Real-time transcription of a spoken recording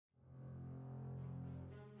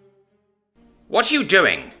"What are you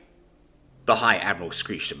doing?" the High Admiral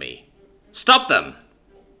screeched at me. "Stop them!"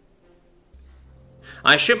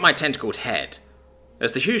 I shook my tentacled head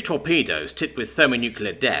as the huge torpedoes, tipped with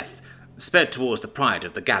thermonuclear death, sped towards the pride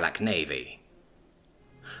of the Galak Navy.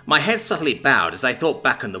 My head subtly bowed as I thought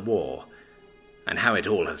back on the war, and how it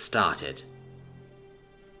all had started.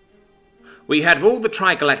 We had ruled the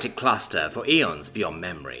Trigalactic Cluster for eons beyond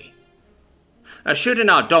memory, assured in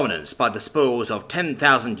our dominance by the spoils of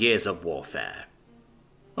 10,000 years of warfare,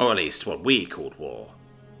 or at least what we called war.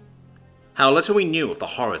 How little we knew of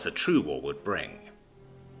the horrors a true war would bring.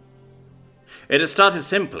 It had started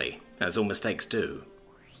simply, as all mistakes do.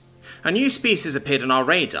 A new species appeared on our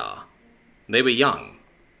radar. They were young,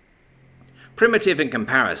 primitive in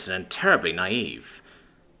comparison and terribly naive.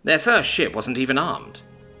 Their first ship wasn't even armed.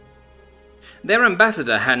 Their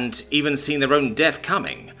ambassador hadn't even seen their own death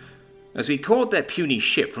coming, as we caught their puny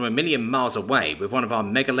ship from 1,000,000 miles away with one of our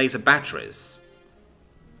mega laser batteries.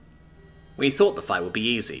 We thought the fight would be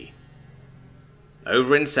easy.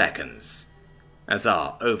 Over in seconds, as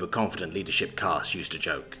our overconfident leadership cast used to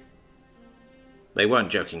joke. They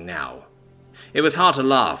weren't joking now. It was hard to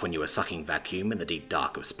laugh when you were sucking vacuum in the deep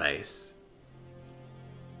dark of space.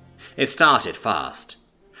 It started fast.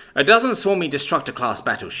 A dozen swarmy Destructor-class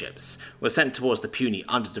battleships were sent towards the puny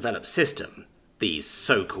underdeveloped system, these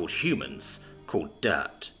so-called humans, called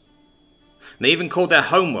Dirt. They even called their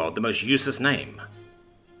homeworld the most useless name.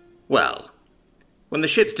 Well, when the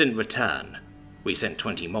ships didn't return, we sent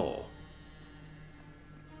 20 more.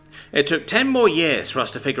 It took 10 more years for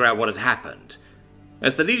us to figure out what had happened,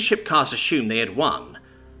 as the leadership cast assumed they had won,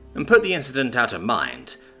 and put the incident out of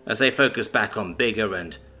mind as they focused back on bigger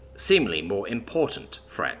and seemingly more important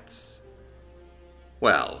threats.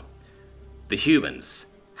 Well, the humans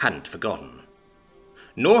hadn't forgotten.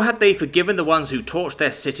 Nor had they forgiven the ones who torched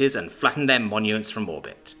their cities and flattened their monuments from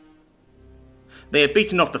orbit. They had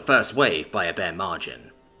beaten off the first wave by a bare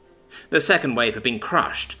margin. The second wave had been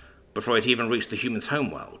crushed before it even reached the humans'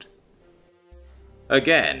 homeworld.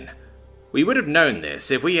 Again, we would have known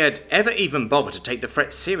this if we had ever even bothered to take the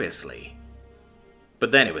threat seriously.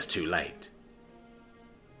 But then it was too late.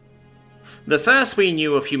 The first we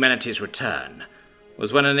knew of humanity's return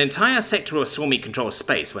was when an entire sector of Swarmy-controlled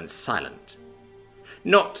space went silent.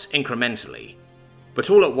 Not incrementally, but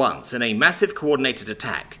all at once in a massive coordinated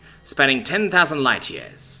attack spanning 10,000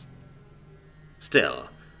 light-years. Still,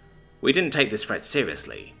 we didn't take this threat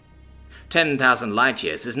seriously. 10,000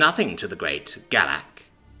 light-years is nothing to the great Galak.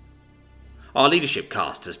 Our leadership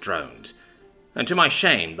casters droned, and to my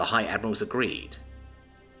shame the High Admirals agreed.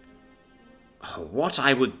 What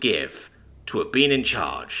I would give to have been in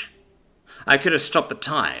charge. I could have stopped the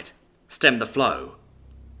tide, stemmed the flow,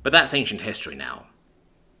 but that's ancient history now.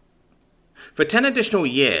 For 10 additional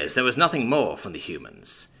years there was nothing more from the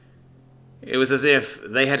humans. It was as if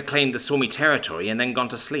they had claimed the Swarmy territory and then gone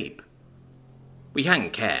to sleep. We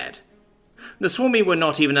hadn't cared. The Swarmy were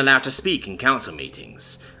not even allowed to speak in council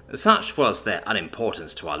meetings. Such was their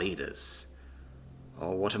unimportance to our leaders.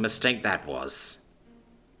 Oh, what a mistake that was.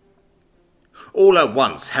 All at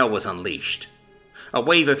once, hell was unleashed. A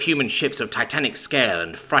wave of human ships of titanic scale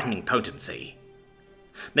and frightening potency.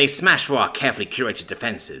 They smashed through our carefully curated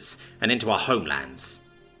defenses and into our homelands.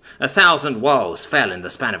 1,000 worlds fell in the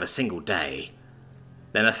span of a single day.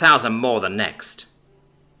 Then 1,000 more the next.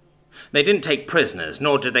 They didn't take prisoners,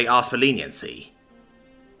 nor did they ask for leniency.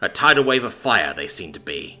 A tidal wave of fire they seemed to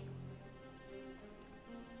be.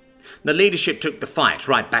 The leadership took the fight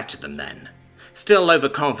right back to them then, still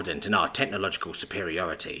overconfident in our technological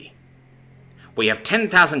superiority. We have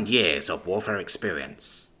 10,000 years of warfare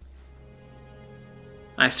experience.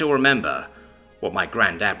 I still remember what my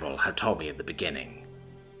Grand Admiral had told me at the beginning.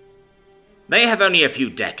 They have only a few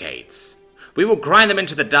decades. We will grind them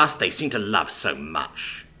into the dust they seem to love so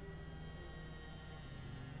much.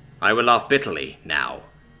 I will laugh bitterly now,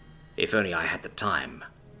 if only I had the time.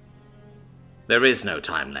 There is no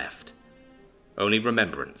time left, only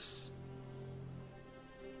remembrance.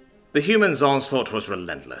 The humans' onslaught was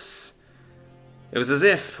relentless. It was as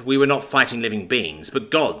if we were not fighting living beings,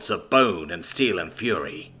 but gods of bone and steel and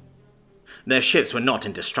fury. Their ships were not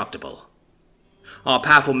indestructible. Our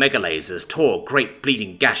powerful megalasers tore great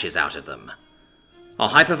bleeding gashes out of them. Our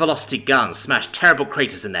hypervelocity guns smashed terrible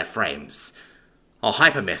craters in their frames. Our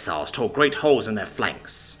hypermissiles tore great holes in their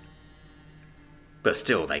flanks. But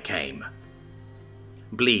still they came.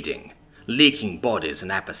 Bleeding, leaking bodies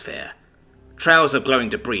and atmosphere, trails of glowing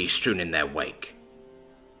debris strewn in their wake.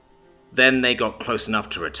 Then they got close enough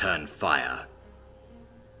to return fire.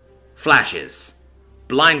 Flashes,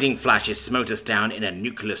 blinding flashes smote us down in a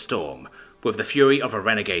nuclear storm with the fury of a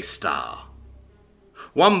renegade star.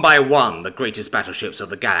 One by one, the greatest battleships of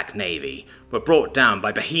the Gallic Navy were brought down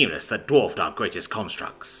by behemoths that dwarfed our greatest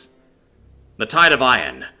constructs. The tide of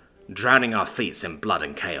iron, drowning our fleets in blood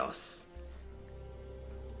and chaos.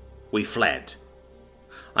 We fled.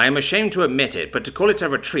 I am ashamed to admit it, but to call it a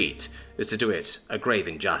retreat is to do it a grave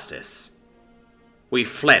injustice. We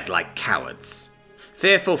fled like cowards,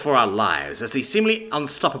 fearful for our lives as the seemingly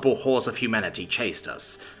unstoppable hordes of humanity chased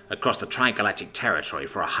us across the trigalactic territory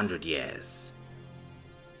for 100 years.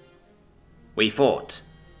 We fought,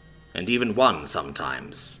 and even won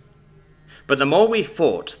sometimes. But the more we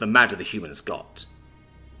fought, the madder the humans got.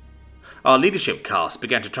 Our leadership caste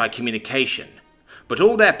began to try communication, but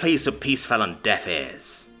all their pleas for peace fell on deaf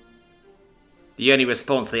ears. The only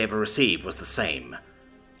response they ever received was the same.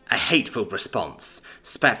 A hate-filled response,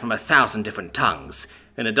 spat from 1,000 different tongues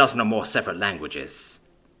in a dozen or more separate languages.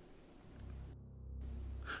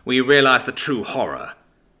 We realized the true horror,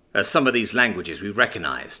 as some of these languages we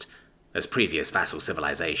recognized as previous vassal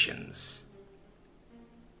civilizations.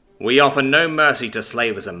 We offer no mercy to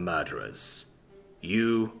slavers and murderers.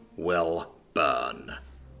 You will burn,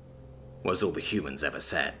 was all the humans ever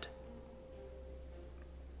said.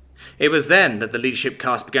 It was then that the leadership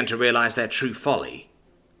caste began to realize their true folly.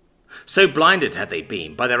 So blinded had they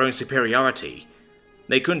been by their own superiority,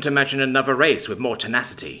 they couldn't imagine another race with more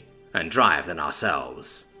tenacity and drive than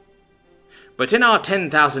ourselves. But in our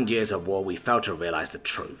 10,000 years of war, we failed to realize the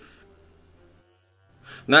truth.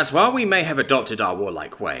 That's why we may have adopted our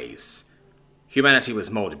warlike ways. Humanity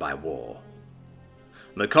was molded by war.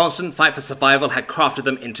 The constant fight for survival had crafted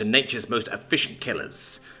them into nature's most efficient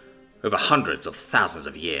killers over hundreds of thousands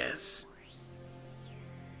of years.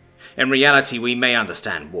 In reality, we may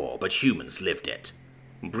understand war, but humans lived it,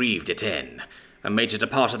 breathed it in, and made it a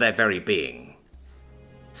part of their very being.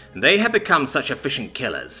 They had become such efficient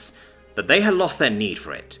killers that they had lost their need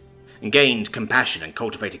for it, and gained compassion and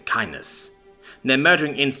cultivated kindness, their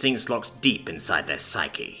murdering instincts locked deep inside their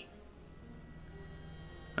psyche.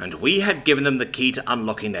 And we had given them the key to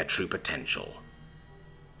unlocking their true potential.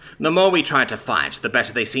 The more we tried to fight, the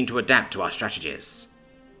better they seemed to adapt to our strategies.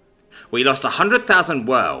 We lost 100,000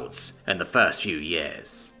 worlds in the first few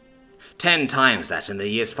years, 10 times that in the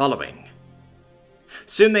years following.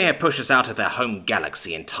 Soon they had pushed us out of their home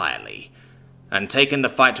galaxy entirely, and taken the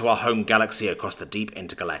fight to our home galaxy across the deep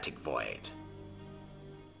intergalactic void.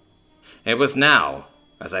 It was now,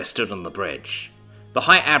 as I stood on the bridge, the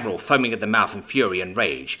High Admiral foaming at the mouth in fury and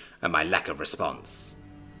rage at my lack of response.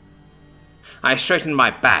 I straightened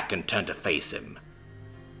my back and turned to face him,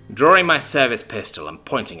 drawing my service pistol and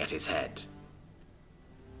pointing at his head.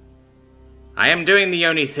 I am doing the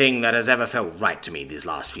only thing that has ever felt right to me these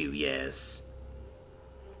last few years.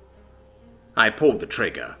 I pulled the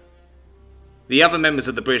trigger. The other members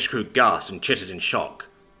of the bridge crew gasped and chittered in shock,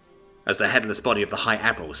 as the headless body of the High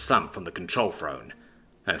Admiral slumped from the control throne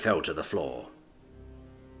and fell to the floor.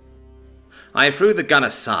 I threw the gun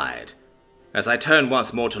aside, as I turned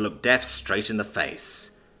once more to look death straight in the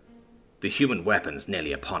face, the human weapons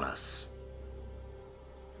nearly upon us.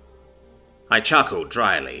 I chuckled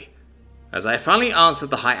dryly, as I finally answered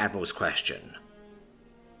the High Admiral's question.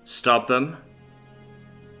 Stop them?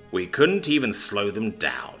 We couldn't even slow them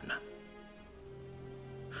down.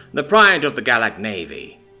 The pride of the Gallic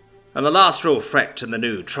Navy, and the last real threat to the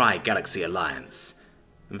new Tri-Galaxy Alliance,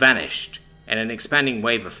 vanished in an expanding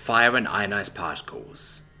wave of fire and ionized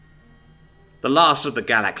particles. The last of the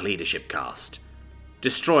Gallic leadership caste,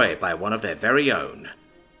 destroyed by one of their very own,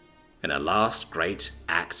 in a last great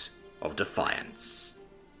act of defiance.